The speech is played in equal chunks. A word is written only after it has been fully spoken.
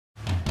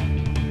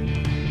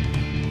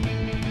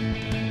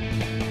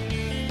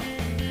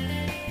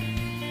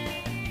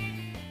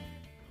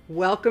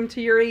Welcome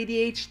to Your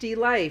ADHD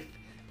Life.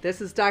 This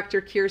is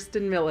Dr.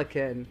 Kirsten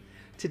Milliken.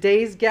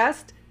 Today's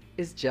guest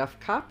is Jeff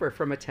Copper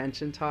from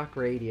Attention Talk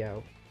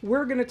Radio.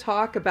 We're going to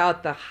talk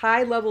about the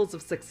high levels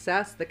of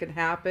success that can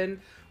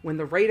happen when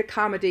the right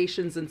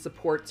accommodations and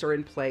supports are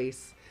in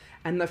place,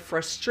 and the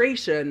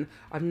frustration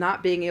of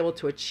not being able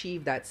to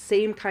achieve that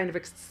same kind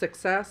of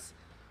success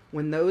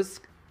when those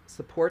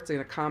supports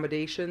and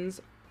accommodations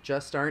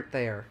just aren't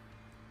there.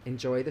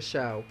 Enjoy the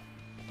show.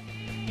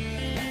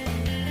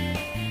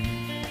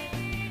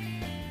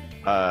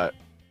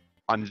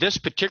 On this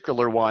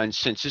particular one,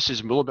 since this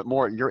is a little bit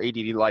more Your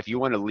ADD Life, you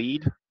want to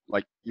lead,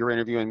 like you're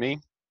interviewing me?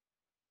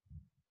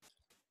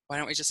 Why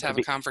don't we just have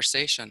a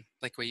conversation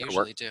like we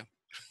usually do?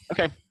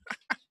 Okay.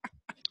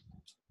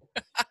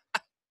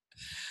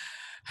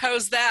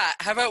 How's that?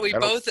 How about we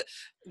both,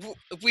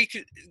 we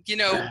could,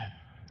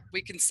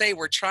 we can say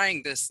we're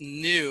trying this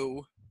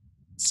new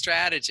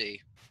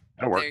strategy.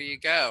 That'll work. There you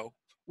go.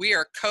 We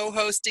are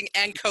co-hosting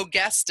and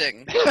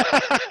co-guesting.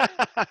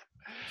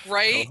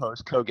 Right?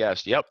 Co-host,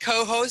 co-guest, yep.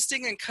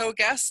 Co-hosting and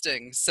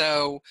co-guesting.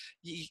 So,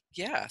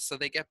 yeah, so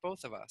they get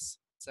both of us.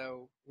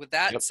 So, with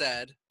that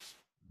said,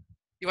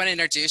 you want to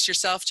introduce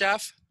yourself,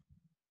 Jeff?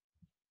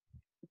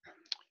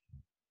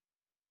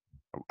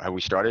 Have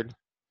we started?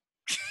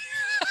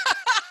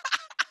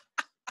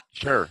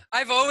 Sure.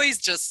 I've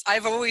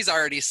always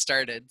already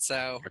started,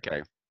 so.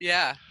 Okay.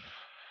 Yeah.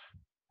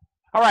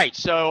 All right,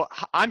 so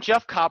I'm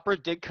Jeff Copper,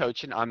 DIG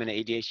coach, and I'm an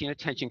ADHD and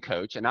attention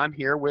coach, and I'm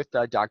here with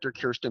Dr.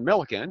 Kirsten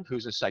Milliken,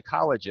 who's a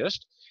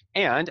psychologist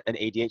and an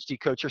ADHD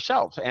coach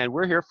herself, and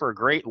we're here for a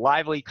great,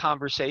 lively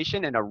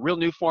conversation and a real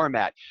new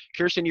format.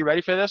 Kirsten, you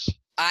ready for this?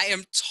 I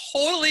am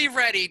totally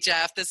ready,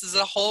 Jeff. This is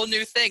a whole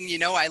new thing. You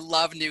know, I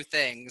love new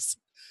things.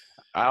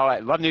 Oh, I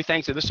love new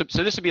things. So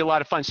this would be a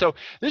lot of fun. So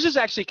this is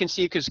actually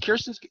conceived because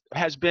Kirsten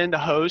has been the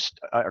host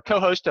or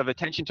co-host of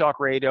Attention Talk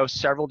Radio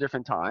several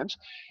different times,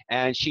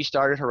 and she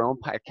started her own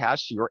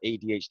podcast, Your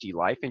ADHD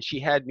Life, and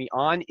she had me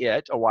on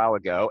it a while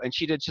ago, and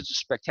she did such a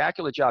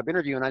spectacular job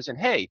interviewing. I said,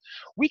 hey,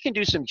 we can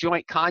do some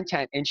joint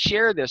content and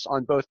share this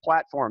on both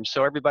platforms.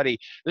 So everybody,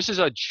 this is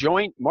a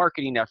joint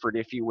marketing effort,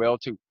 if you will,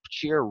 to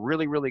share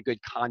really, really good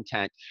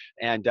content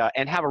and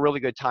have a really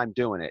good time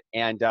doing it.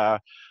 And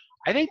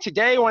I think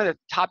today one of the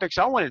topics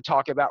I wanted to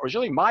talk about was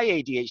really my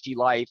ADHD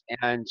life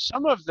and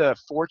some of the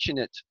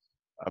fortunate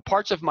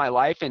parts of my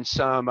life and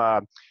some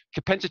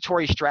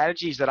compensatory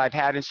strategies that I've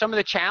had and some of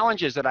the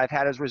challenges that I've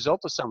had as a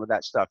result of some of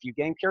that stuff. You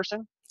game,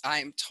 Kirsten?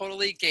 I'm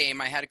totally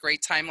game. I had a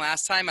great time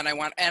last time, and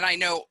I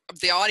know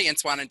the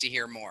audience wanted to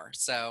hear more.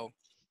 So,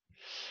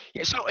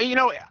 yeah. So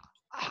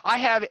I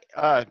have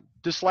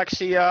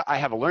dyslexia. I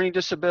have a learning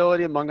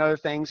disability, among other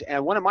things.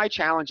 And one of my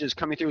challenges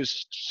coming through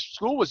is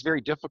school was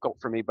very difficult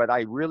for me, but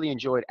I really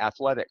enjoyed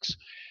athletics.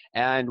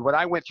 And when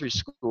I went through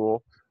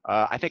school,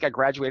 I think I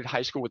graduated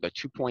high school with a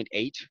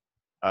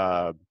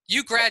 2.8.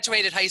 You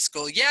graduated high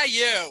school. Yeah,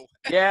 you.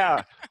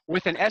 Yeah,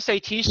 with an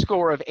SAT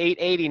score of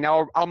 880.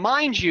 Now, I'll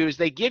mind you, is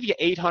they give you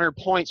 800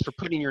 points for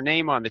putting your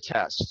name on the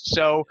test.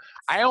 So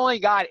I only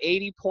got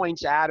 80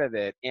 points out of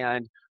it.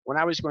 And when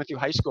I was going through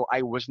high school,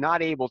 I was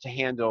not able to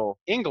handle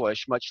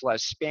English, much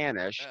less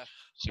Spanish.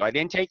 So I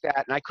didn't take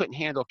that, and I couldn't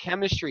handle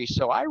chemistry.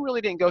 So I really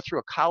didn't go through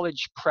a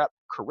college prep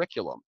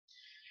curriculum.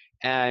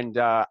 And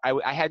I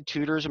had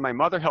tutors, and my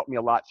mother helped me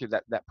a lot through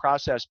that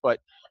process. But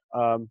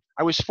I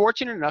was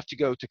fortunate enough to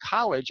go to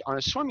college on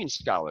a swimming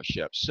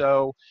scholarship.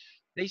 So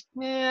they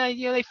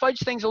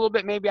fudged things a little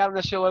bit, maybe I don't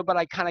necessarily know, but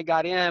I kind of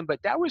got in. But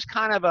that was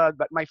kind of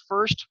my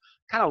first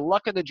kind of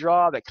luck of the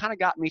draw that kind of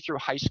got me through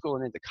high school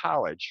and into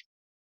college.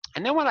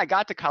 And then when I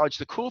got to college,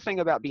 the cool thing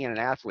about being an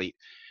athlete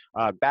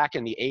back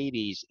in the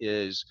 80s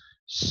is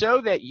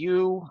so that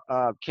you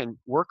can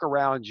work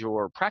around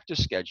your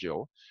practice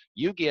schedule,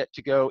 you get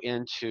to go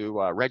into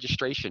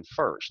registration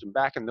first. And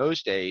back in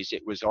those days,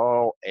 it was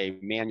all a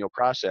manual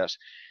process.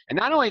 And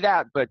not only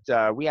that, but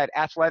we had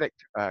athletic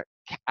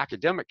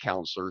academic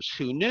counselors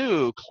who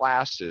knew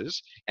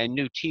classes and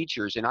knew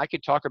teachers, and I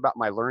could talk about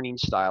my learning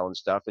style and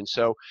stuff. And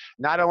so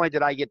not only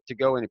did I get to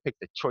go in and pick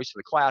the choice of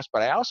the class,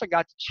 but I also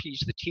got to teach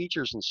the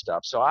teachers and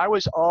stuff. So I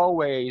was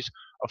always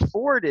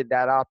afforded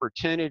that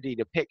opportunity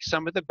to pick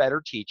some of the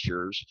better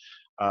teachers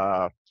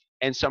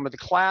and some of the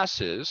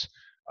classes.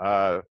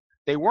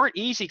 They weren't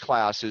easy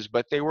classes,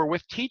 but they were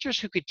with teachers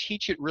who could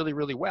teach it really,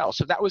 really well.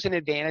 So that was an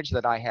advantage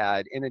that I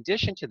had. In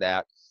addition to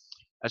that,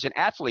 as an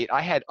athlete,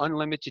 I had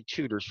unlimited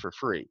tutors for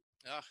free.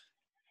 Ugh.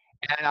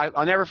 And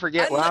I'll never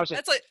forget when I was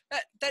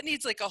that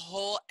needs like a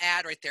whole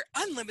ad right there.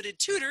 Unlimited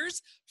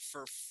tutors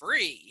for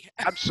free.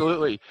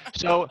 Absolutely.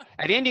 So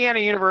at Indiana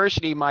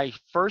University, my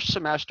first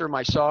semester,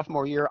 my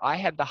sophomore year, I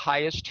had the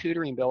highest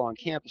tutoring bill on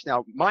campus.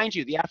 Now, mind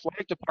you, the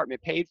athletic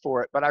department paid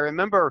for it, but I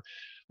remember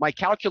my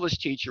calculus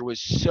teacher was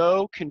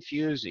so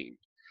confusing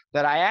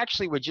that I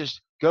actually would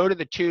just go to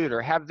the tutor,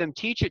 have them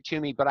teach it to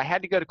me, but I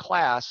had to go to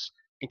class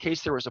in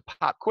case there was a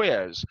pop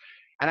quiz.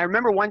 And I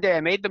remember one day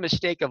I made the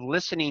mistake of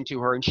listening to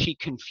her, and she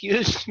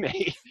confused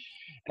me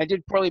and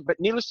did poorly. But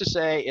needless to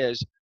say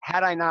is,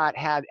 had I not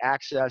had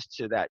access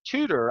to that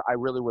tutor, I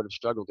really would have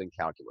struggled in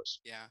calculus.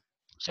 Yeah.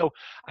 So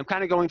I'm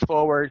kind of going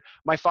forward.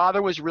 My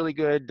father was really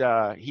good.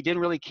 He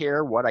didn't really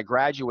care what I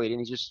graduated.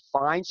 He just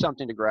find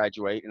something to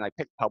graduate. And I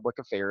picked public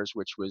affairs,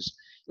 it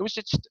was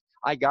just,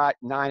 I got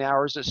 9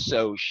 hours of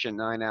soc and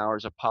 9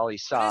 hours of What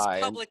is poli-sci.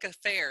 And public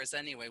affairs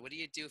anyway? What do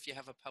you do if you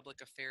have a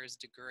public affairs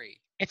degree?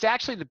 it's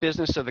actually the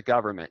business of the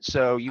government.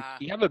 So you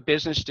have a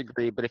business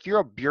degree, but if you're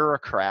a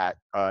bureaucrat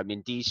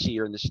in DC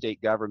or in the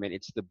state government,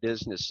 it's the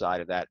business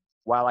side of that.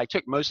 While I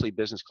took mostly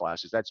business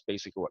classes, that's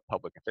basically what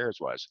public affairs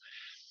was.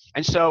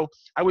 And so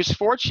I was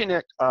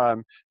fortunate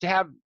to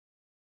have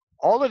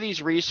all of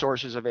these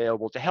resources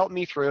available to help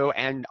me through,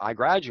 and I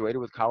graduated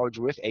with college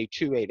with a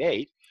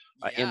 288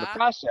 in the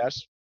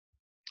process.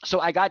 So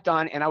I got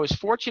done, and I was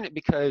fortunate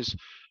because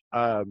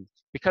of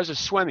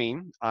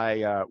swimming.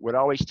 I would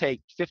always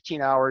take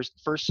 15 hours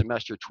the first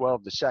semester,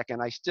 12 the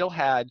second. I still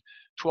had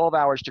 12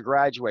 hours to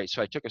graduate,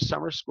 so I took a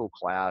summer school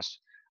class.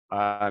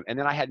 And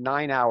then I had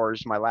 9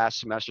 hours my last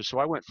semester, so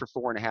I went for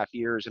 4.5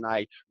 years, and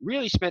I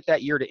really spent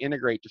that year to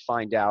integrate to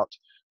find out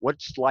what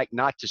it's like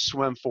not to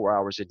swim 4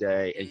 hours a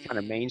day and kind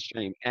of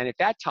mainstream. And at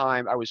that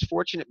time, I was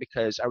fortunate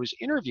because I was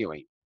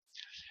interviewing.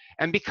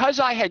 And because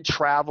I had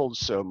traveled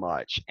so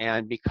much,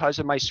 and because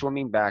of my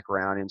swimming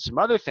background and some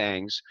other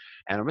things,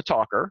 and I'm a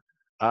talker,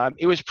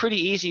 it was pretty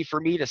easy for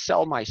me to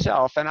sell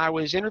myself. And I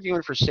was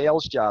interviewing for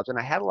sales jobs, and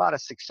I had a lot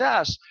of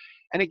success.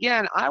 And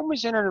again, I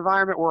was in an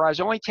environment where I was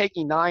only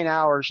taking 9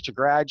 hours to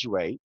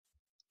graduate.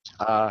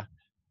 All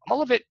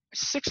of it,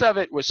 6 of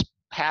it was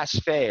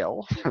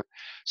pass-fail.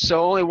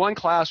 So only one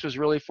class was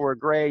really for a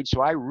grade.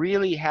 So I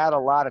really had a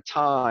lot of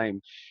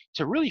time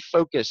to really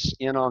focus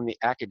in on the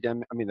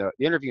the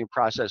interviewing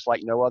process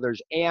like no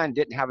others, and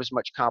didn't have as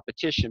much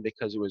competition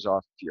because it was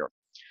off year.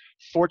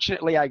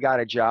 Fortunately, I got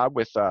a job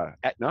with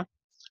Aetna,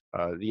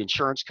 the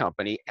insurance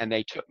company, and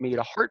they took me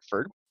to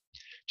Hartford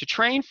to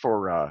train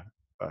for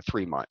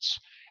 3 months.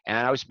 And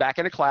I was back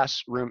in a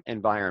classroom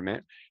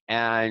environment,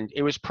 and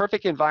it was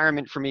perfect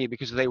environment for me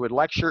because they would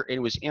lecture, and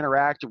it was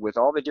interactive with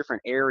all the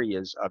different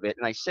areas of it.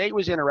 And I say it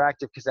was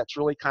interactive because that's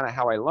really kind of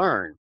how I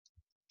learned.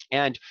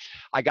 And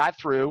I got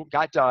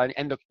done.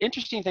 And the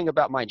interesting thing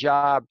about my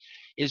job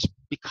is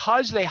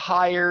because they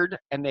hired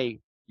and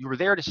you were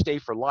there to stay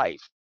for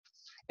life.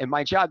 And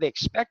my job, they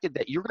expected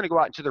that you're going to go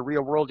out into the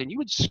real world and you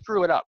would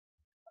screw it up.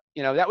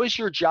 That was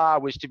your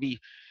job, was to be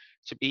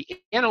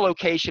in a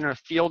location, in a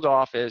field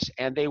office,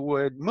 and they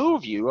would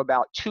move you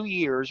about 2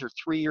 years or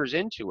 3 years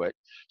into it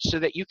so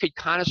that you could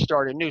kind of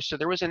start anew. So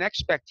there was an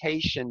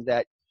expectation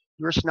that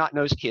you're a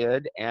snot-nosed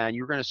kid and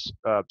you're going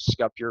to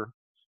scuff your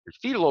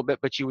feet a little bit,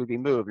 but you would be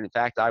moved. And in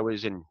fact, I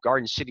was in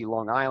Garden City,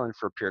 Long Island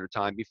for a period of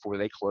time before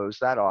they closed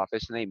that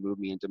office and they moved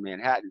me into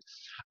Manhattan.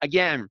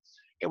 Again,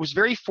 it was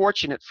very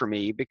fortunate for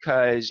me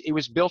because it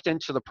was built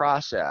into the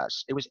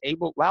process. It was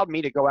allowed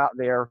me to go out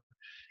there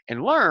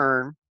and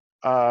learn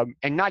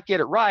and not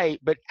get it right,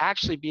 but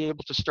actually be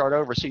able to start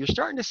over. So you're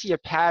starting to see a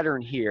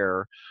pattern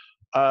here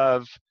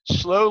of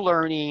slow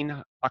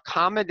learning,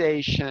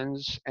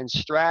 accommodations, and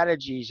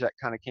strategies that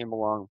kind of came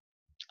along.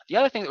 The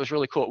other thing that was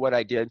really cool at what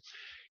I did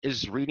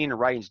is reading and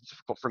writing is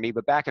difficult for me,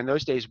 but back in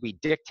those days, we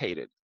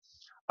dictated.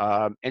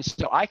 And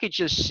so I could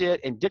just sit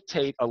and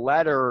dictate a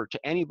letter to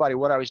anybody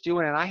what I was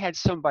doing, and I had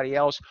somebody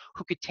else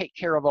who could take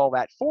care of all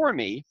that for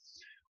me.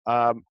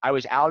 I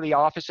was out of the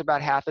office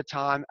about half the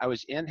time. I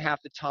was in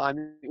half the time.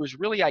 It was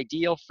really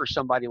ideal for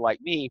somebody like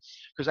me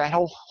because I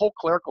had a whole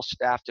clerical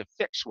staff to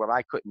fix what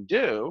I couldn't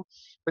do,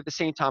 but at the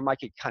same time, I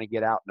could kind of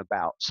get out and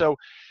about. So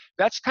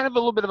that's kind of a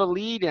little bit of a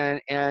lead in,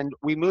 and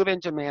we move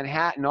into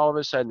Manhattan. All of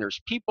a sudden,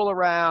 there's people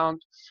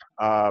around.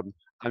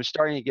 I'm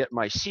starting to get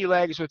my sea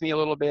legs with me a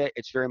little bit.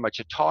 It's very much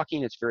a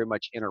talking. It's very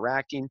much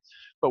interacting.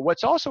 But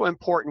what's also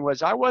important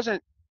was I was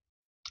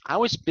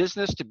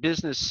business to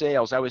business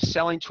sales. I was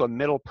selling to a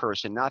middle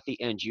person, not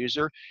the end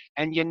user.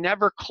 And you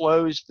never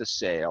close the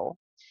sale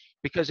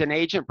because an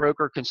agent,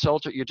 broker,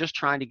 consultant, you're just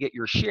trying to get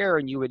your share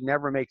and you would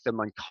never make them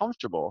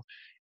uncomfortable.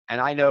 And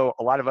I know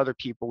a lot of other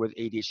people with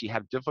ADHD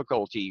have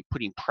difficulty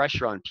putting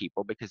pressure on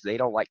people because they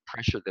don't like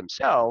pressure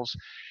themselves.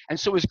 And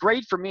so it was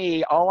great for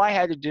me. All I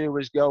had to do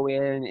was go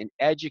in and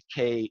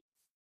educate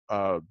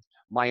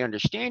my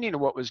understanding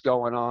of what was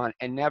going on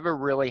and never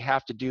really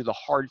have to do the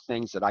hard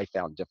things that I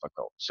found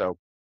difficult. So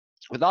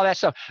with all that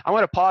stuff, I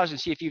want to pause and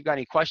see if you've got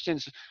any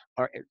questions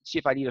or see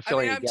if I need to fill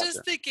any gaps. I'm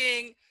just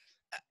thinking,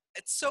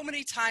 so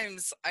many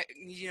times,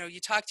 you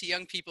talk to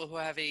young people who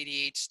have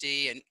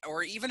ADHD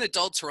or even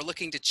adults who are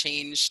looking to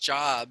change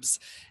jobs,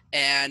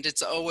 and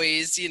it's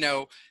always,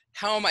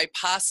 how am I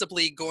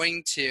possibly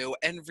going to?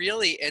 And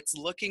really, it's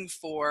looking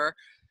for,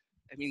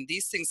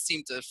 these things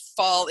seem to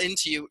fall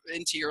into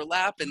your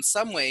lap in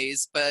some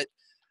ways, but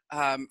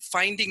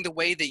finding the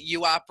way that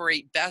you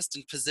operate best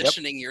and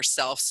positioning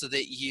yourself so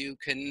that you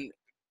can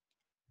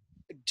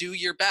do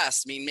your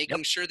best.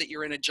 Making sure that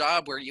you're in a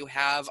job where you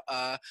have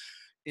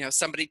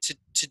somebody to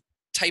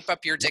type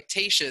up your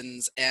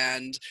dictations,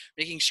 and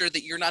making sure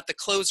that you're not the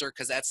closer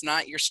because that's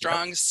not your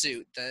strong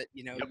suit, that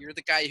you're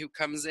the guy who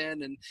comes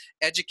in and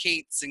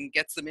educates and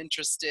gets them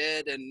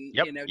interested and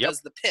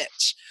does the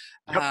pitch.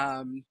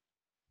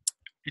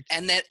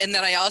 And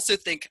then I also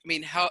think, I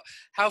mean, how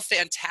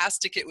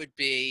fantastic it would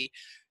be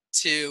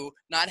to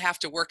not have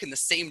to work in the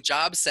same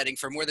job setting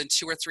for more than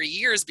 2 or 3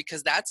 years,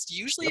 because that's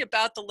usually Yep.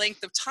 about the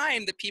length of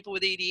time that people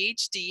with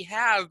ADHD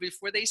have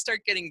before they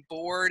start getting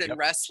bored and Yep.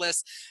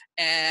 restless,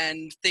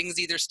 and things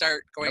either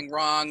start going Yep.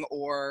 wrong,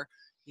 or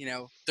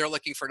they're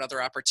looking for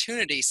another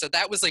opportunity. So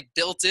that was like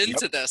built Yep.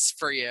 into this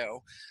for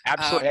you.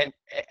 Absolutely.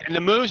 And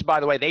the moves, by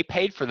the way, they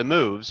paid for the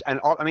moves, and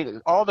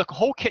all the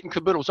whole kit and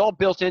caboodle was all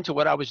built into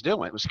what I was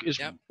doing.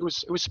 Yep. It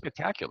was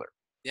spectacular.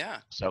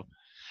 Yeah. So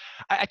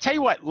I tell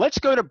you what, let's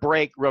go to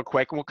break real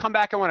quick, and we'll come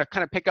back. I want to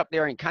kind of pick up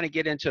there and kind of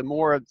get into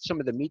more of some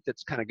of the meat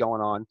that's kind of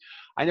going on.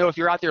 I know if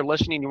you're out there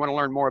listening and you want to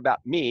learn more about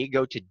me,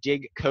 go to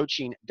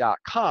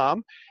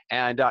digcoaching.com.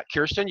 And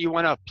Kirsten, you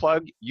want to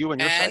plug you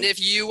and your site? And if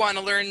you want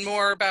to learn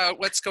more about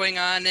what's going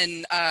on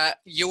in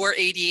your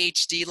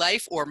ADHD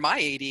life or my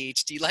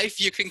ADHD life,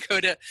 you can go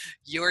to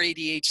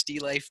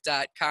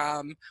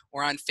youradhdlife.com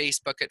or on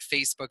Facebook at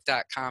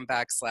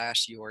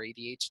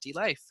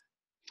facebook.com/youradhdlife.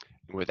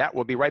 With that,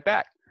 we'll be right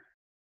back.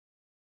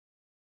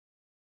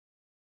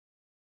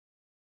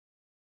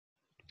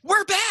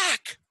 We're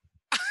back!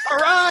 All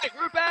right,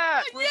 we're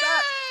back. We're Yay!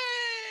 back.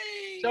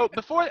 So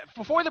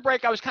before the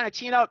break, I was kind of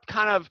teeing up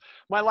kind of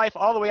my life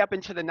all the way up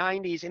into the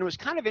 90s, and it was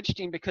kind of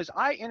interesting because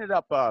I ended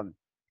up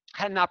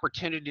had an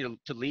opportunity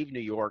to leave New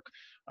York.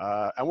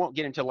 I won't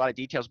get into a lot of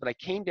details, but I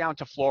came down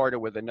to Florida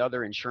with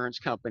another insurance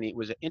company. It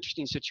was an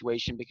interesting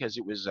situation because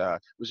it was a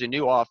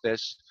new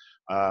office.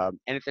 And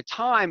at the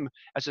time,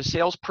 as a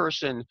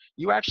salesperson,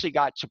 you actually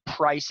got to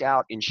price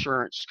out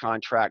insurance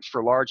contracts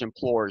for large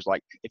employers.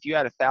 Like if you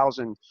had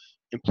 1,000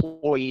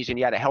 employees and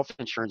you had a health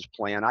insurance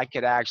plan, I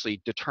could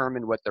actually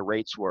determine what the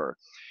rates were.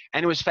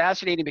 And it was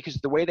fascinating because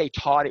the way they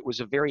taught it was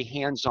a very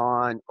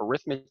hands-on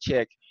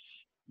arithmetic,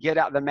 get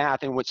out the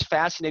math. And what's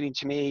fascinating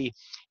to me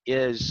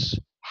is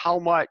how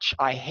much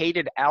I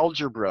hated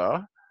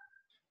algebra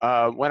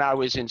when I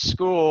was in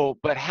school,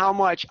 but how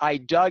much I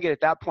dug it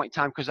at that point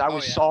in time because I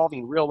was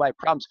solving real life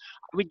problems.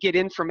 I would get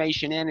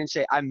information in and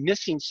say, I'm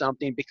missing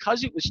something,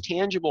 because it was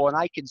tangible and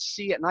I could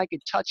see it and I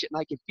could touch it and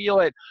I could feel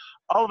it.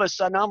 All of a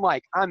sudden, I'm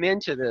like, I'm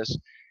into this.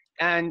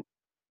 And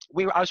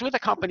I was with a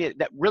company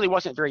that really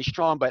wasn't very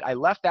strong, but I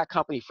left that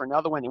company for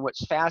another one. And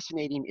what's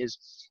fascinating is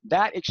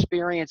that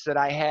experience that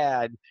I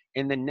had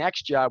in the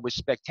next job was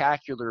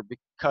spectacular,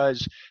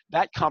 because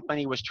that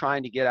company was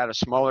trying to get out a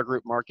smaller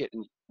group market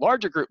and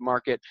larger group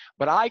market,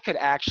 but I could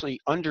actually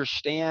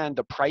understand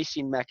the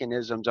pricing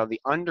mechanisms of the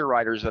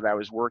underwriters that I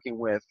was working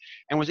with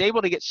and was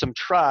able to get some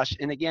trust.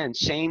 And again,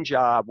 same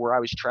job where I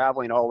was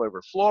traveling all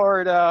over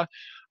Florida.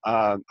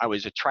 I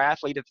was a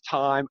triathlete at the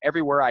time.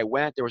 Everywhere I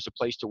went, there was a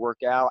place to work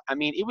out. I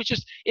mean,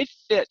 it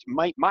fit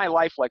my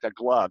life like a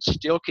glove.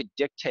 Still could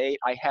dictate.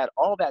 I had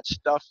all that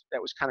stuff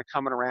that was kind of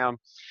coming around.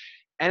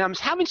 And I was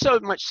having so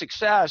much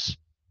success,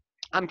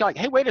 I'm like,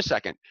 hey, wait a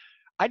second.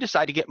 I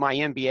decided to get my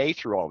MBA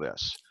through all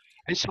this.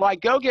 And so I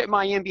go get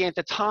my MBA. At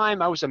the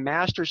time, I was a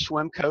master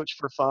swim coach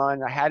for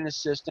fun. I had an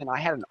assistant. I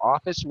had an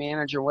office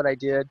manager, what I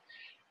did.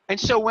 And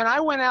so when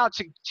I went out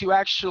to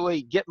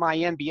actually get my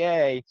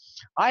MBA,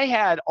 I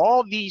had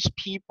all these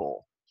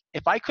people.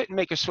 If I couldn't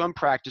make a swim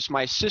practice,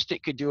 my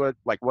assistant could do it,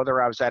 like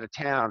whether I was out of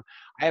town.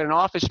 I had an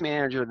office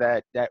manager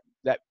that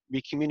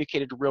we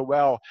communicated real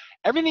well.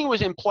 Everything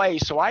was in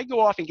place. So I go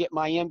off and get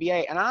my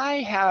MBA, and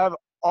I have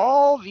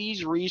all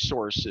these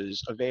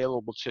resources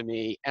available to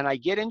me, and I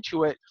get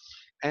into it.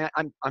 And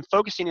I'm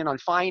focusing in on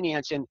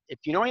finance. And if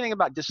you know anything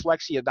about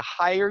dyslexia, the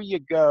higher you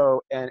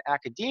go in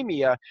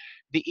academia,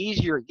 the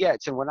easier it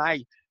gets. And when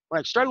I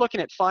started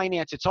looking at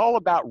finance, it's all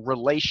about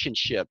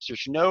relationships.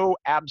 There's no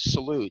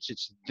absolutes.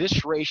 It's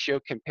this ratio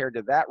compared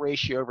to that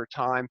ratio over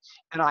time.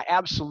 And I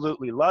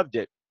absolutely loved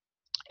it.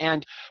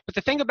 But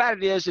the thing about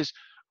it is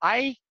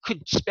I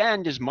could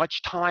spend as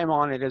much time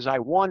on it as I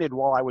wanted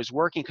while I was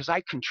working, because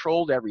I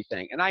controlled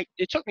everything. And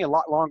it took me a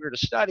lot longer to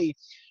study,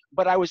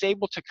 but I was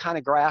able to kind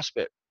of grasp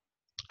it.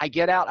 I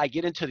get out, I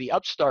get into the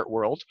upstart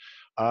world.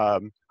 I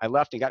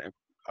left and got an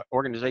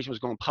organization was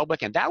going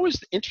public. And that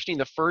was interesting.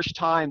 The first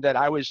time that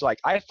I was like,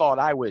 I thought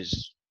I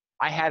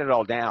had it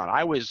all down.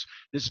 I was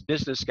this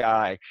business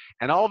guy.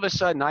 And all of a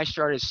sudden I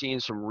started seeing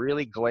some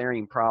really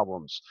glaring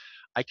problems.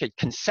 I could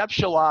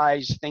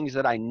conceptualize things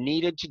that I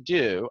needed to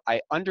do.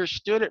 I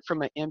understood it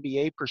from an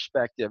MBA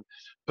perspective.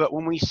 But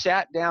when we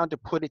sat down to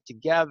put it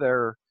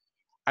together,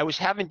 I was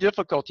having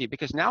difficulty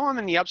because now I'm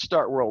in the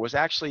upstart world. It was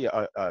actually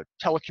a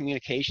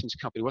telecommunications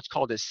company, what's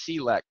called a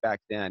CLEC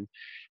back then.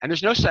 And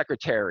there's no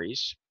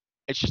secretaries.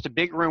 It's just a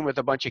big room with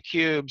a bunch of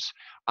cubes.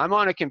 I'm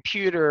on a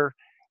computer,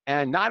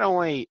 and not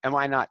only am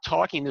I not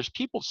talking, there's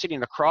people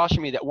sitting across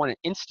from me that want to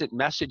instant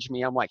message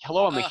me. I'm like,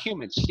 hello, I'm a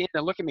human. Stand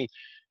and look at me.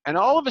 And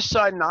all of a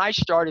sudden, I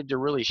started to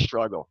really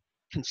struggle.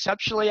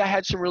 Conceptually, I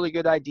had some really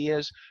good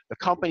ideas. The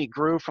company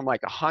grew from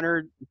like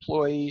 100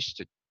 employees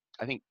to,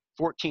 I think,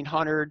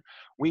 1,400.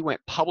 We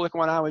went public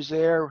when I was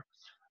there.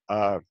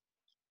 8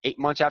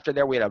 months after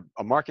there, we had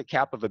a market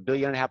cap of $1.5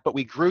 billion, but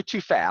we grew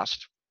too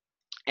fast.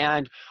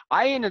 And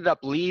I ended up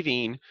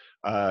leaving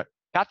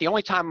about the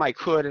only time I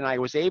could, and I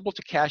was able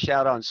to cash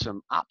out on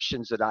some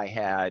options that I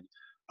had.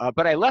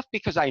 But I left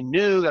because I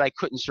knew that I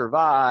couldn't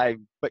survive.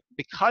 But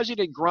because it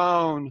had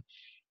grown,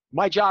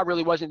 my job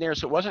really wasn't there.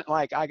 So it wasn't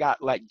like I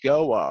got let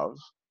go of.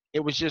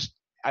 It was just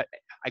I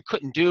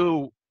couldn't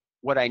do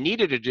what I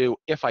needed to do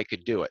if I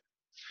could do it.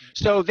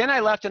 So then I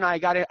left and I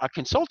got a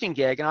consulting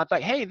gig, and I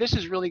thought, hey, this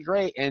is really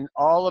great. And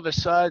all of a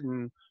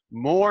sudden,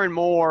 more and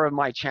more of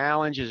my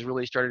challenges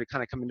really started to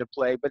kind of come into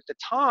play. But at the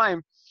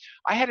time,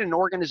 I had an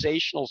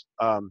organizational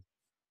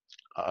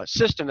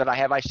system that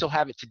I still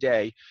have it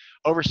today.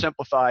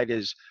 Oversimplified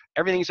is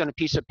everything's on a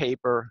piece of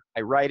paper.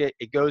 I write it.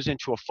 It goes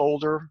into a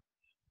folder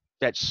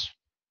that's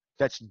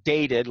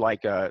dated,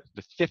 like the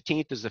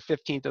 15th is the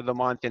 15th of the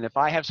month. And if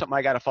I have something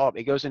I got to follow up,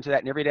 it goes into that.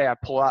 And every day I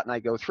pull out and I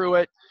go through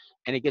it,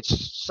 and it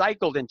gets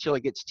cycled until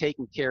it gets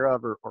taken care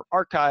of or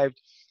archived.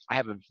 I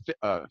have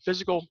a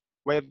physical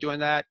way of doing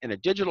that and a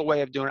digital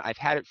way of doing it. I've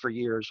had it for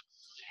years.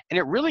 And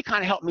it really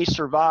kind of helped me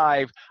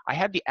survive. I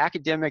had the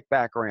academic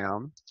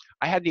background.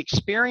 I had the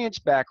experience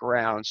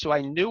background, so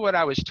I knew what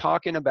I was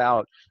talking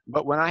about.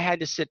 But when I had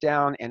to sit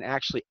down and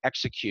actually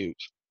execute,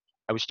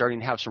 I was starting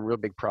to have some real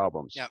big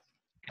problems. Yep.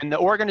 And the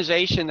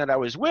organization that I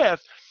was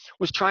with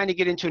was trying to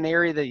get into an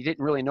area that you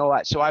didn't really know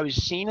about. So I was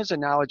seen as a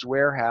knowledge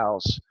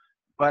warehouse,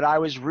 but I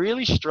was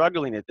really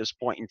struggling at this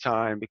point in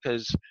time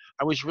because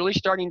I was really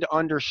starting to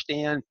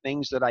understand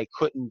things that I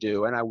couldn't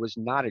do, and I was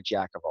not a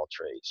jack of all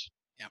trades.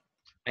 Yep.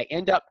 I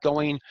end up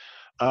going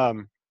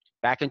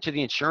back into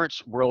the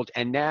insurance world,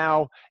 and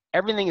now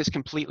everything is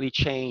completely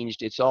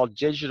changed. It's all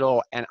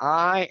digital, and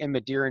I am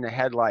a deer in the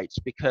headlights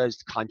because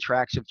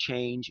contracts have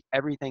changed,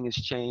 everything has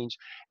changed,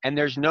 and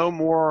there's no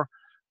more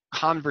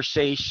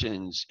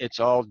conversations. It's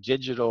all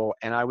digital,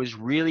 and I was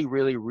really,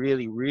 really,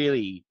 really,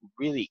 really,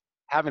 really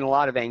having a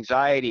lot of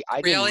anxiety.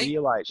 I didn't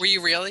realize. Were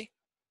you really?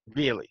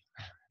 Really.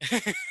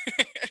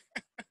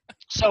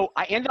 So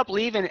I end up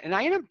leaving, and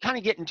I end up kind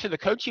of getting to the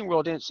coaching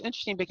world, and it's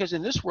interesting because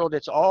in this world,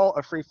 it's all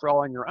a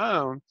free-for-all on your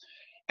own.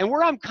 And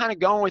where I'm kind of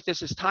going with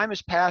this, as time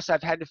has passed,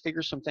 I've had to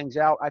figure some things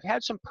out. I've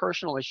had some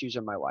personal issues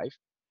in my life,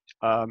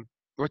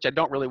 which I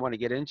don't really want to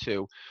get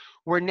into,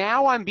 where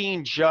now I'm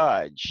being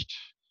judged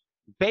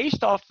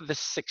based off of the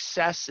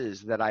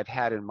successes that I've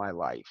had in my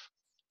life.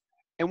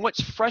 And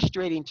what's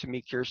frustrating to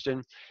me,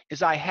 Kirsten,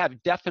 is I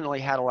have definitely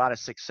had a lot of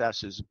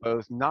successes,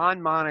 both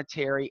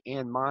non-monetary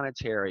and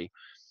monetary.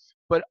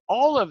 But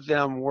all of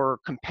them were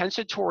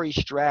compensatory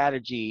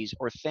strategies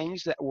or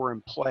things that were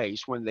in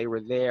place when they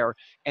were there,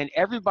 and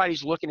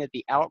everybody's looking at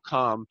the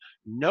outcome.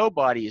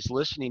 Nobody is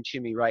listening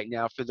to me right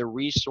now for the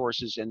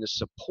resources and the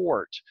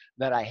support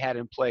that I had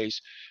in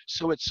place.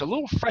 So it's a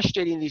little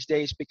frustrating these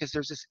days because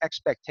there's this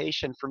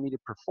expectation for me to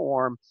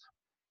perform,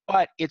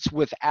 but it's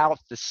without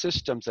the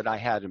systems that I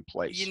had in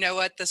place. You know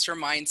what this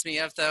reminds me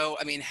of, though?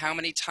 I mean, how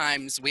many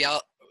times we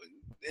all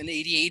in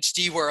the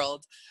ADHD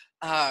world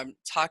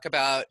talk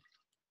about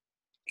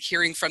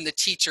hearing from the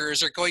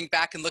teachers or going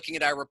back and looking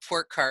at our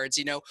report cards,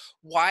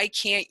 why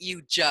can't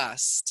you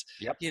just,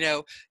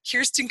 Yep.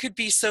 Kirsten could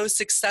be so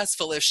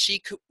successful if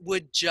she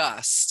would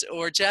just,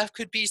 or Jeff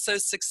could be so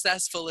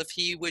successful if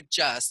he would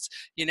just,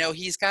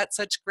 he's got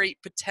such great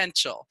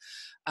potential.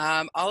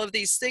 All of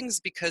these things,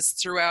 because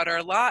throughout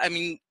our life,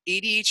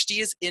 ADHD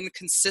is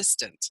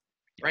inconsistent,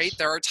 right?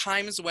 There are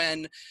times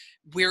when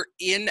we're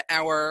in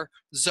our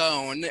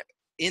zone,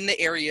 in the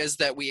areas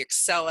that we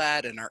excel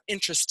at and are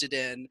interested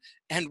in,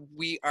 and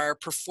we are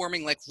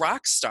performing like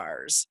rock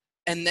stars.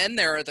 And then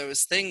there are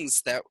those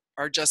things that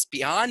are just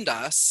beyond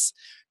us.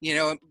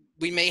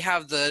 We may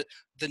have the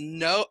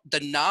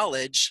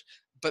knowledge,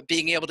 but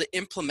being able to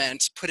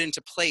implement, put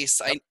into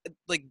place,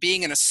 like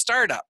being in a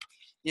startup,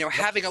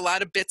 having a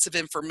lot of bits of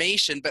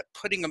information, but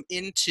putting them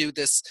into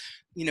this,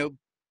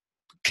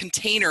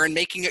 container and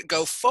making it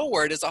go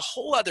forward is a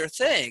whole other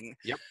thing.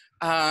 Yep.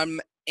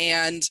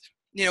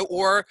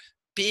 Or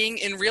being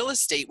in real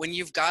estate when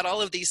you've got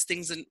all of these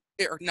things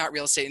or not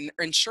real estate,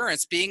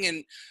 insurance, being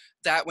in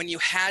that when you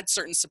had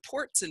certain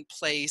supports in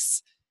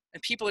place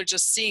and people are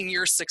just seeing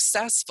you're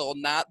successful,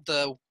 not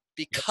the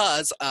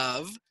because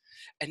of,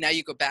 and now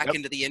you go back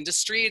into the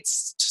industry,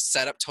 it's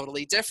set up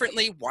totally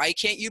differently. Why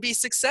can't you be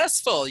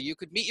successful? You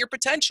could meet your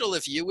potential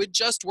if you would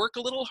just work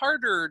a little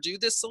harder, do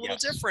this a little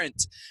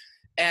different.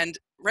 And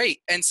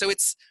so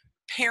it's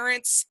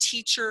parents,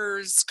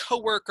 teachers,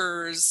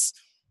 coworkers,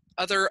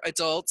 other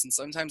adults, and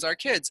sometimes our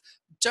kids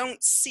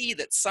don't see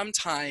that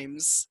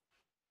sometimes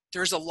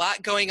there's a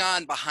lot going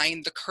on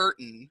behind the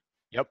curtain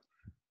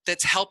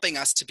that's helping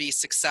us to be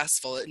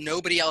successful that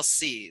nobody else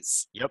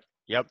sees.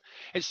 Yep.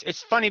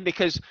 It's funny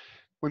because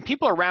when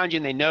people are around you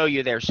and they know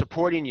you, they're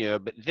supporting you,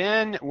 but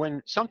then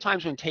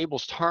sometimes when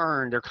tables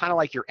turn, they're kind of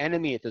like your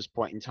enemy at this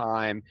point in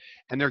time,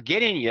 and they're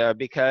getting you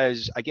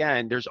because,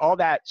 again, there's all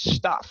that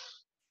stuff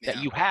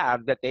that you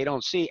have that they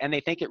don't see, and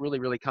they think it really,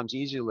 really comes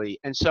easily.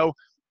 And so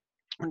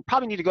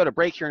probably need to go to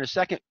break here in a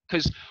second,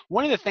 because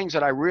one of the things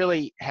that I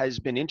really has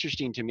been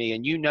interesting to me,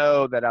 and you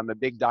know that I'm a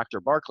big Dr.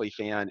 Barkley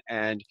fan,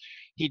 and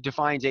he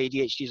defines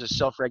ADHD as a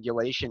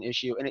self-regulation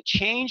issue, and it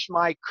changed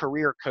my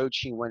career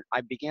coaching when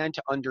I began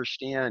to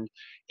understand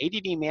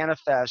ADD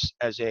manifests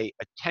as a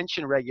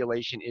attention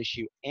regulation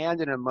issue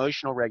and an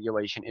emotional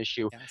regulation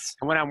issue. Yes.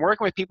 And when I'm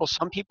working with people,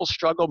 some people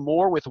struggle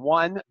more with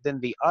one than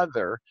the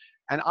other,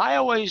 and I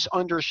always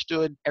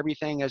understood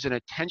everything as an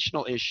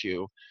attentional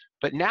issue.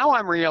 But now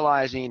I'm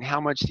realizing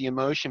how much the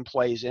emotion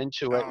plays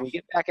into it. When Oh. we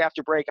get back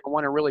after break, I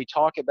want to really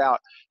talk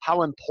about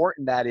how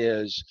important that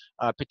is,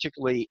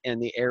 particularly in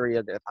the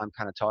area that I'm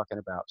kind of talking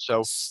about.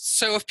 So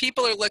if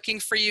people are looking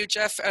for you,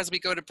 Jeff, as we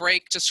go to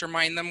break, just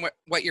remind them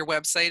what your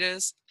website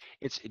is.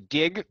 It's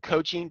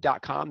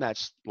digcoaching.com.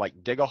 That's like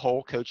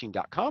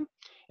digaholecoaching.com.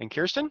 And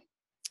Kirsten?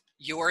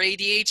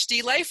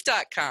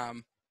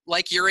 YourADHDLife.com.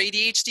 Like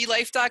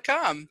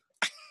YourADHDLife.com.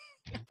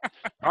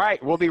 All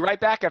right, we'll be right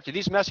back after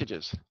these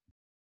messages.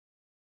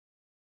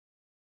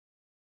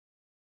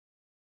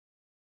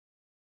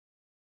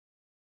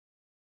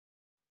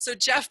 So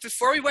Jeff,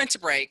 before we went to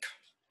break,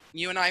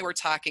 you and I were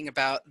talking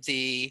about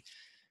the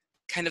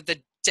kind of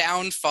the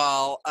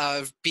downfall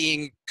of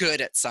being good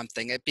at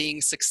something, at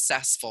being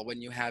successful when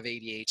you have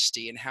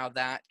ADHD, and how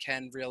that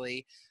can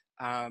really,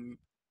 I mean,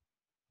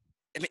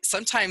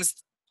 sometimes,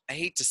 I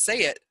hate to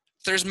say it,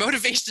 there's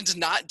motivation to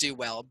not do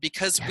well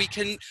because we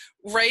can,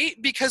 right?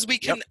 Because we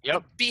can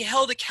be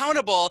held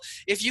accountable.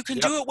 If you can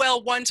do it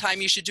well one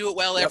time, you should do it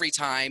well every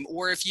time.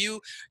 Or if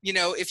you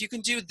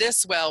can do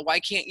this well, why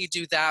can't you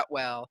do that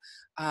well?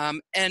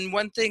 And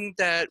one thing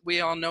that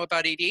we all know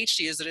about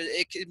ADHD is that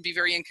it can be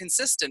very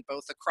inconsistent,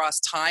 both across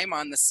time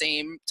on the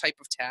same type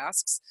of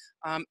tasks,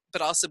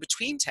 but also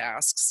between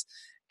tasks.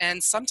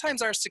 And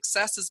sometimes our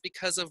success is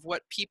because of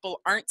what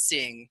people aren't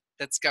seeing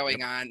that's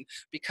going on,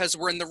 because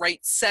we're in the right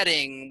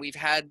setting, we've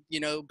had,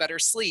 better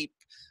sleep.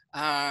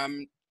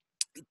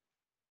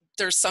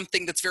 There's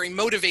something that's very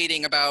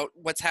motivating about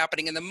what's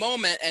happening in the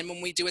moment. And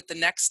when we do it the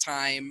next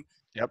time,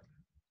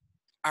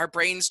 our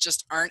brains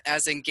just aren't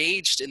as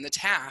engaged in the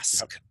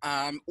task.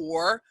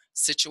 Or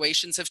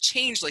situations have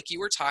changed, like you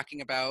were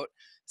talking about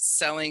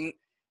selling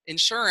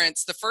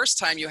insurance. The first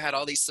time you had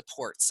all these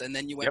supports, and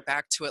then you went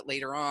back to it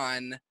later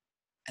on,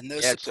 and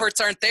those supports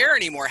aren't there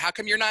anymore. How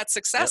come you're not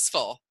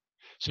successful?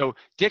 So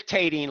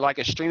dictating like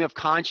a stream of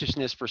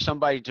consciousness for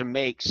somebody to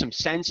make some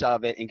sense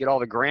of it and get all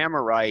the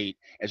grammar right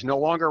is no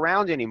longer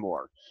around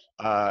anymore.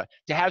 To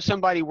have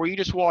somebody where you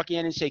just walk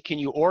in and say, can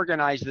you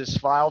organize this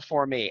file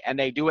for me? And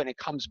they do it, and it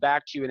comes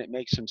back to you and it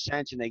makes some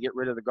sense, and they get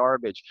rid of the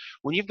garbage.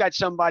 When you've got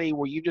somebody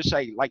where you just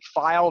say, like,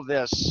 file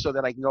this so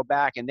that I can go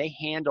back, and they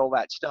handle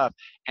that stuff,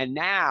 and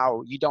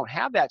now you don't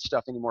have that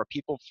stuff anymore,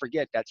 people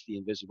forget that's the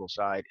invisible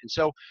side. And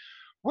so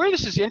where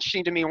this is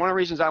interesting to me, one of the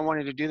reasons I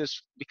wanted to do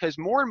this, because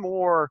more and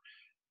more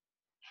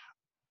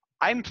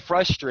I'm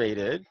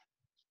frustrated.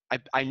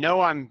 I know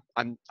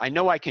I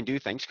know I can do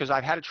things because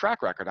I've had a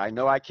track record. I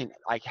know I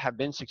have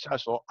been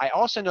successful. I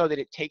also know that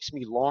it takes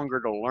me longer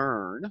to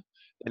learn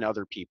than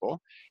other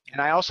people.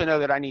 And I also know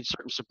that I need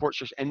certain support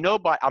systems. And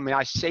nobody, I mean,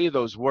 I say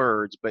those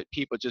words, but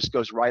people just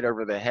goes right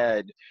over the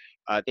head.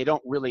 They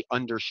don't really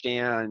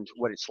understand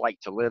what it's like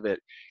to live it.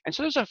 And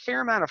so there's a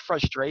fair amount of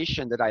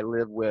frustration that I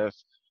live with.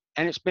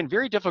 And it's been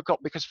very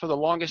difficult because for the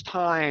longest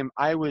time,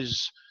 I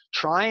was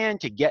trying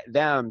to get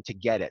them to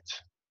get it.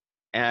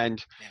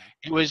 And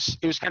it was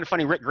kind of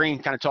funny. Rick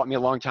Green kind of taught me a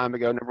long time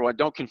ago, number one,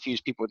 don't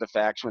confuse people with the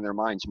facts when their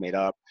mind's made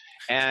up.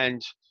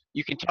 And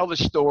you can tell the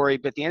story,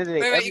 but at the end of the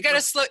day, wait, you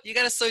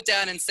gotta slow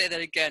down and say that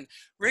again.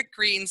 Rick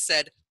Green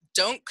said,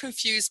 don't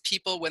confuse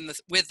people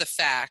with the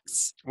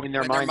facts when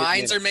their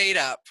minds are made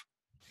up.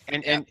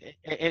 And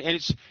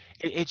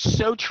it's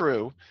so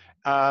true.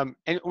 And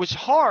it was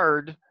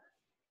hard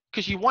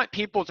because you want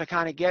people to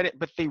kind of get it,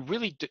 but they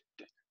really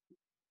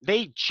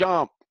they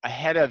jump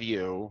ahead of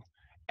you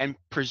and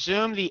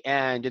presume the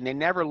end, and they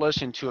never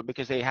listen to it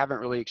because they haven't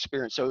really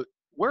experienced. So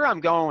where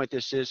I'm going with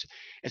this is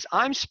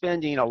I'm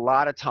spending a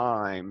lot of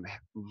time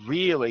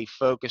really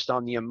focused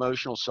on the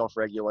emotional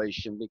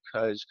self-regulation,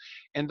 because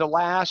in the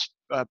last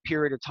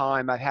period of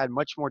time, I've had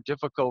much more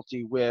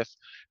difficulty with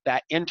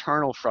that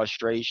internal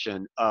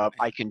frustration of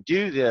I can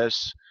do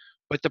this,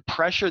 but the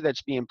pressure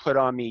that's being put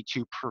on me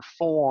to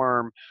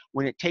perform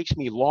when it takes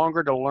me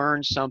longer to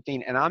learn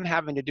something, and I'm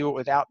having to do it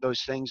without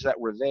those things that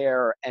were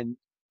there, and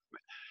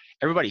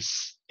everybody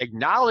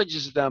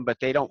acknowledges them, but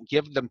they don't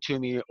give them to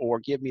me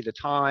or give me the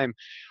time.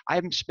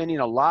 I'm spending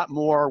a lot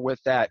more with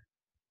that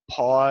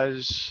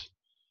pause,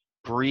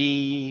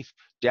 breathe,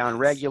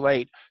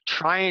 downregulate,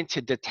 trying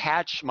to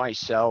detach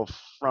myself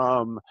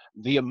from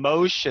the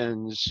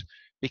emotions,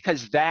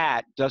 because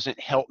that doesn't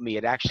help me.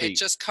 It actually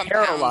just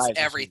compounds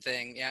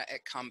everything. Yeah,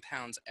 it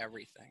compounds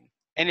everything.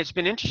 And it's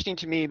been interesting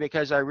to me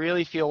because I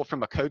really feel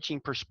from a coaching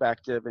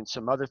perspective and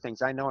some other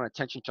things, I know on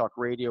Attention Talk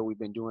Radio, we've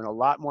been doing a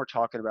lot more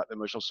talking about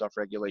emotional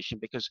self-regulation,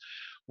 because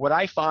what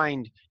I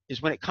find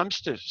is when it comes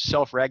to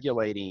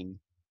self-regulating,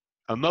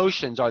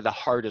 emotions are the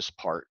hardest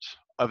part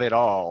of it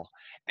all.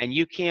 And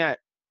you can't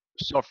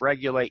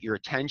self-regulate your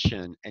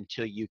attention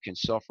until you can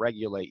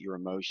self-regulate your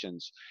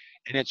emotions.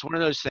 And it's one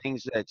of those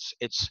things that's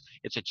it's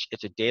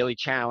a daily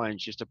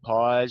challenge just to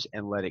pause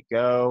and let it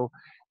go.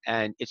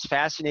 And it's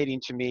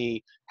fascinating to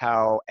me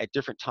how at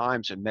different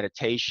times of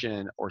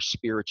meditation or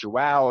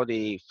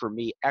spirituality, for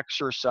me,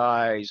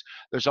 exercise,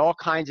 there's all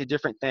kinds of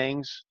different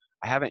things.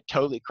 I haven't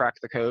totally cracked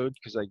the code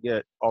because I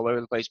get all over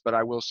the place, but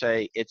I will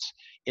say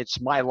it's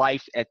my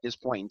life at this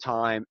point in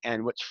time.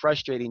 And what's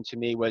frustrating to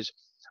me was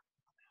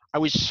I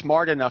was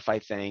smart enough, I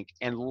think,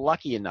 and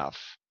lucky enough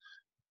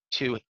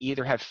to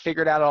either have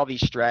figured out all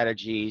these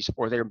strategies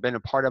or they've been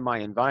a part of my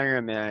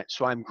environment.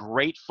 So I'm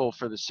grateful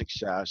for the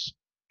success.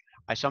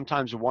 I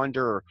sometimes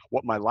wonder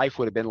what my life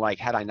would have been like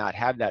had I not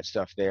had that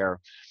stuff there.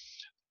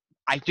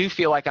 I do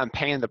feel like I'm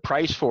paying the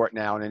price for it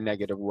now in a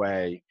negative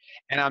way.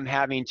 And I'm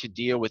having to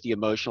deal with the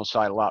emotional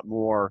side a lot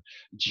more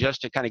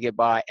just to kind of get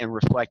by and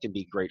reflect and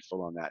be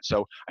grateful on that.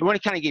 So I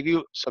want to kind of give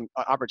you some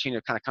opportunity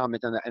to kind of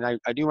comment on that. And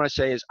I do want to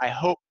say is I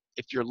hope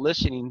if you're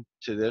listening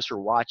to this or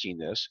watching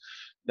this,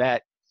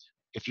 that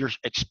if you're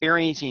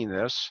experiencing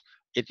this,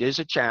 it is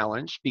a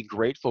challenge. Be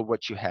grateful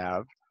what you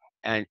have.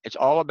 And it's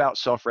all about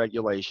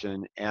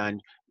self-regulation,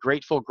 and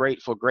grateful,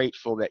 grateful,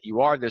 grateful that you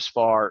are this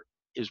far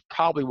is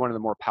probably one of the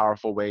more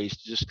powerful ways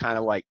to just kind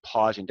of like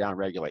pause and down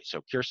regulate.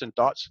 So Kirsten,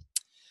 thoughts?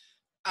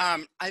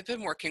 I've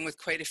been working with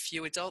quite a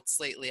few adults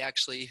lately,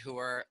 actually, who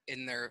are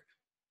in their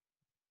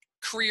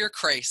career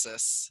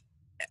crisis.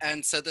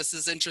 And so this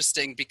is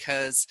interesting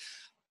because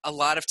a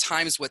lot of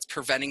times what's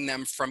preventing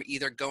them from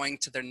either going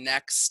to their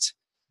next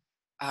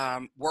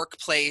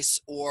workplace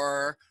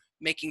or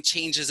making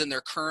changes in their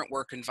current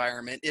work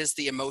environment is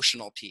the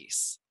emotional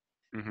piece.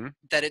 Mm-hmm.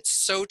 That it's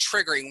so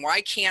triggering.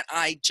 Why can't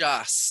I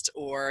just?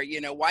 Or,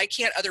 why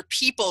can't other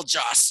people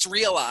just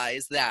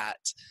realize that?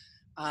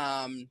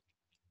 And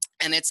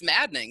it's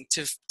maddening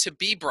to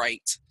be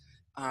bright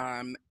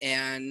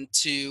and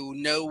to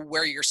know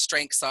where your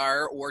strengths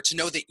are, or to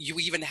know that you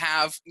even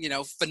have,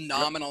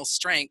 phenomenal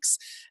strengths,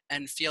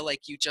 and feel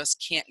like you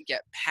just can't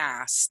get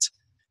past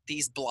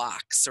these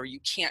blocks, or you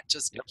can't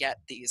just get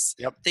these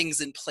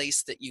things in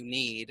place that you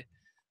need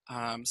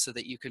so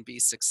that you can be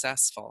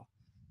successful.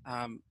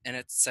 And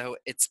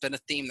it's been a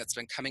theme that's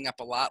been coming up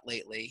a lot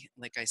lately.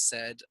 Like I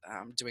said,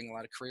 doing a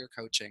lot of career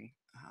coaching.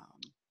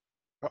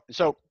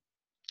 So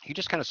you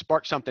just kind of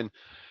sparked something.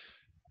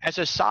 As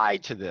a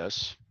side to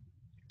this,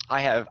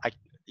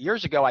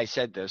 years ago I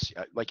said this,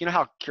 like,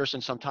 how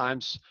Kirsten,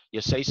 sometimes you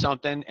say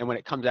something and when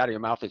it comes out of your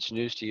mouth, it's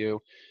news to you.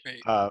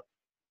 Right.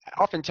 I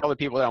often tell the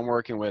people that I'm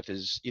working with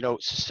is,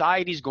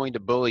 society's going to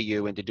bully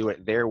you and to do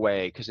it their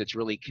way because it's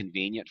really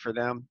convenient for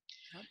them.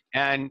 Yep.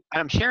 And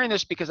I'm sharing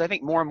this because I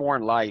think more and more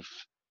in life,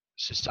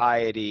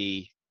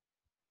 society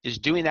is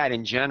doing that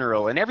in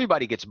general, and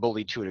everybody gets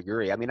bullied to a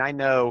degree. I mean, I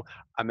know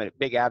I'm a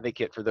big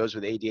advocate for those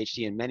with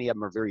ADHD, and many of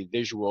them are very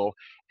visual,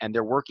 and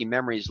their working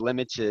memory is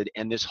limited,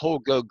 and this whole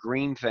go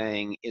green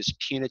thing is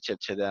punitive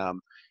to them.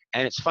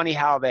 And it's funny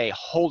how they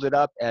hold it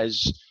up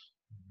as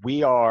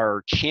we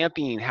are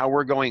championing how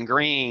we're going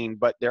green,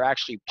 but they're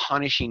actually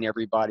punishing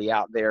everybody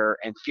out there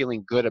and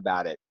feeling good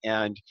about it.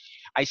 And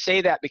I say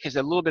that because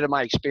a little bit of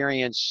my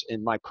experience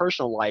in my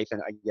personal life,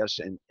 and I guess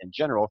in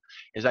general,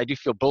 is I do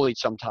feel bullied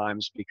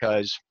sometimes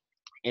because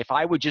if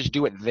I would just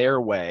do it their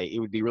way, it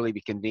would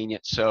be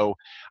convenient. So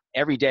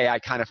every day I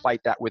kind of fight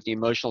that with the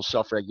emotional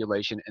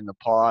self-regulation and the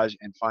pause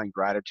and find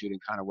gratitude in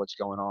kind of what's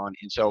going on.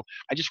 And so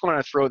I just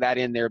want to throw that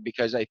in there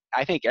because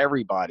I think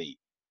everybody,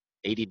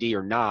 ADD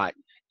or not,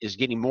 is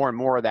getting more and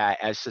more of that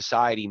as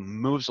society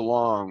moves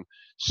along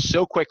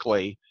so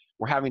quickly.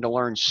 We're having to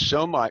learn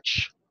so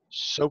much,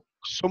 so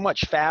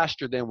much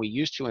faster than we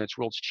used to, and its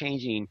world's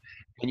changing,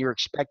 and you're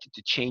expected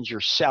to change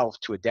yourself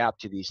to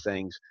adapt to these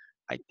things.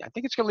 I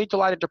think it's going to lead to a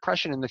lot of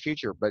depression in the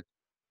future, but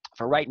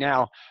for right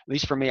now, at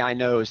least for me, I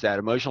know is that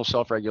emotional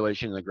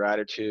self-regulation and the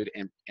gratitude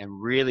and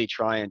really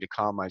trying to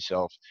calm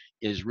myself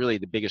is really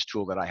the biggest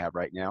tool that I have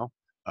right now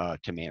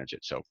to manage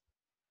it. So.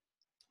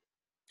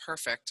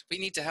 Perfect. We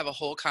need to have a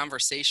whole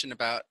conversation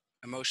about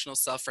emotional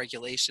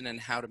self-regulation and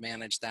how to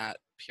manage that,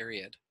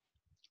 period.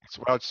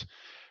 Well,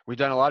 we've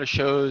done a lot of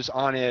shows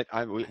on it.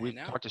 We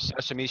talked to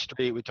Sesame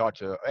Street. We talked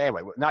to,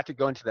 anyway, not to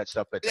go into that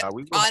stuff, but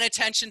we on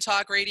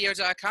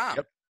attentiontalkradio.com.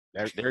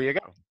 Yep. There you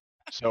go.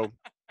 So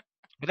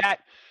with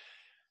that,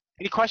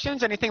 any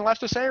questions, anything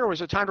left to say, or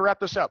was it time to wrap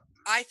this up?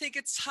 I think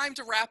it's time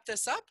to wrap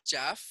this up,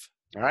 Jeff.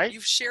 All right.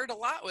 You've shared a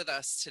lot with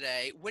us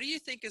today. What do you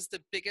think is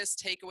the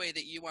biggest takeaway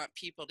that you want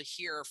people to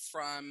hear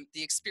from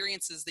the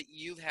experiences that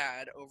you've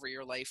had over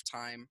your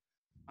lifetime?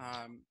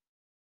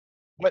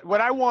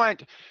 What I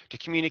want to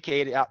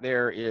communicate out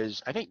there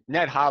is, I think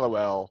Ned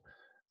Hollowell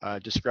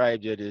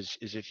described it as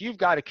if you've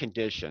got a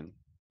condition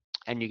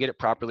and you get it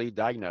properly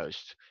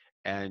diagnosed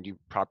and you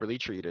properly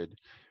treated,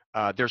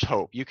 there's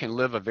hope. You can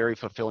live a very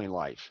fulfilling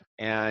life.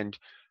 And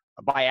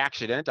by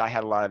accident, I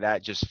had a lot of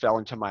that just fell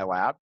into my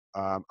lap.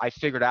 I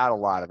figured out a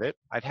lot of it.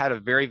 I've had a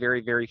very, very,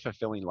 very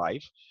fulfilling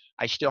life.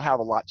 I still have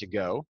a lot to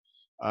go.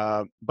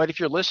 But if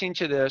you're listening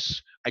to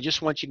this, I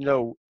just want you to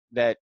know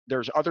that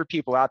there's other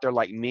people out there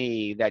like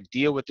me that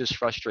deal with this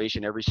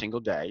frustration every single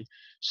day.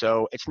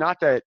 So it's not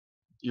that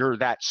you're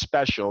that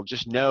special.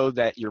 Just know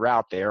that you're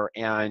out there,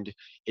 and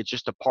it's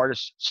just a part of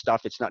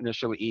stuff. It's not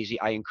necessarily easy.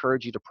 I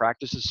encourage you to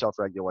practice the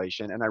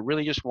self-regulation, and I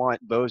really just want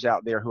those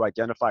out there who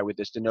identify with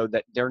this to know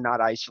that they're not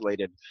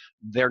isolated.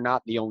 They're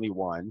not the only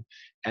one,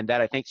 and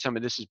that I think some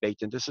of this is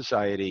baked into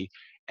society.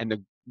 And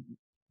the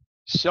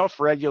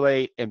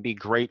self-regulate and be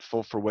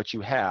grateful for what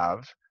you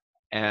have,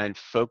 and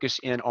focus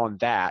in on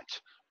that,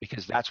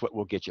 because that's what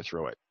will get you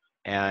through it.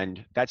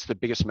 And that's the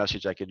biggest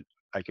message I could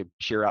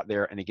share out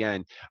there. And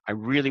again, I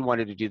really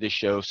wanted to do this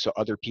show so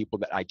other people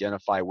that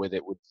identify with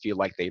it would feel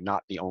like they're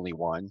not the only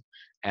one,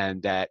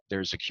 and that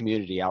there's a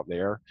community out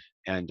there.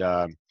 And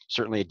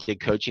certainly at Dig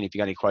Coaching, if you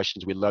got any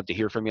questions, we'd love to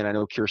hear from you. And I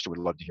know Kirsten would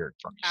love to hear it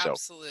from you.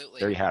 Absolutely.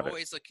 So there you have it.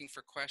 Always looking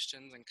for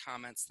questions and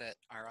comments that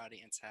our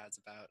audience has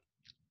about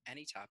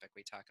any topic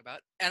we talk about,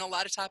 and a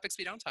lot of topics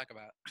we don't talk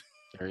about.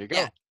 There you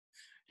go.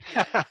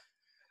 Yeah.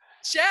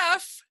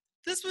 Jeff,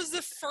 this was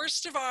the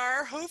first of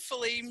our,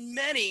 hopefully,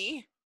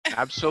 many.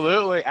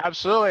 Absolutely.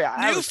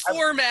 New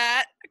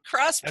format,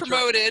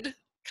 cross-promoted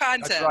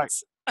content.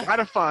 That's right. A lot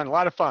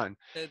of fun.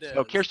 It is.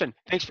 So Kirsten,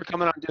 thanks for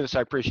coming on and doing this.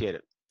 I appreciate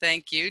it.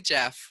 Thank you,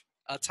 Jeff.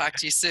 I'll talk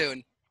to you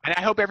soon. And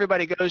I hope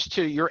everybody goes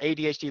to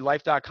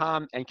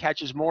youradhdlife.com and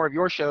catches more of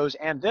your shows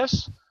and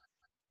this.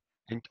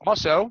 And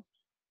also,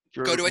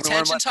 go to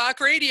Attention Talk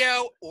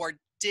Radio or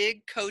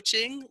Dig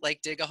Coaching,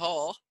 like dig a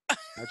hole.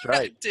 That's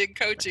right.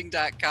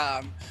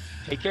 digcoaching.com.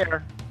 Take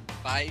care.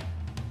 Bye.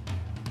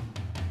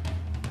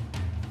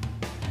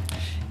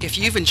 If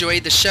you've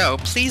enjoyed the show,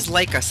 please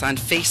like us on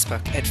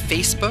Facebook at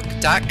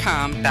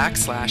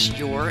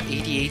facebook.com/Your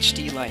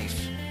ADHD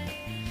Life.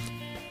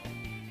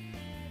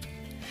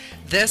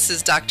 This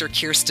is Dr.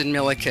 Kirsten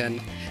Milliken.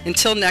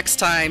 Until next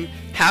time,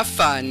 have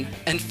fun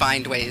and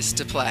find ways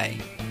to play.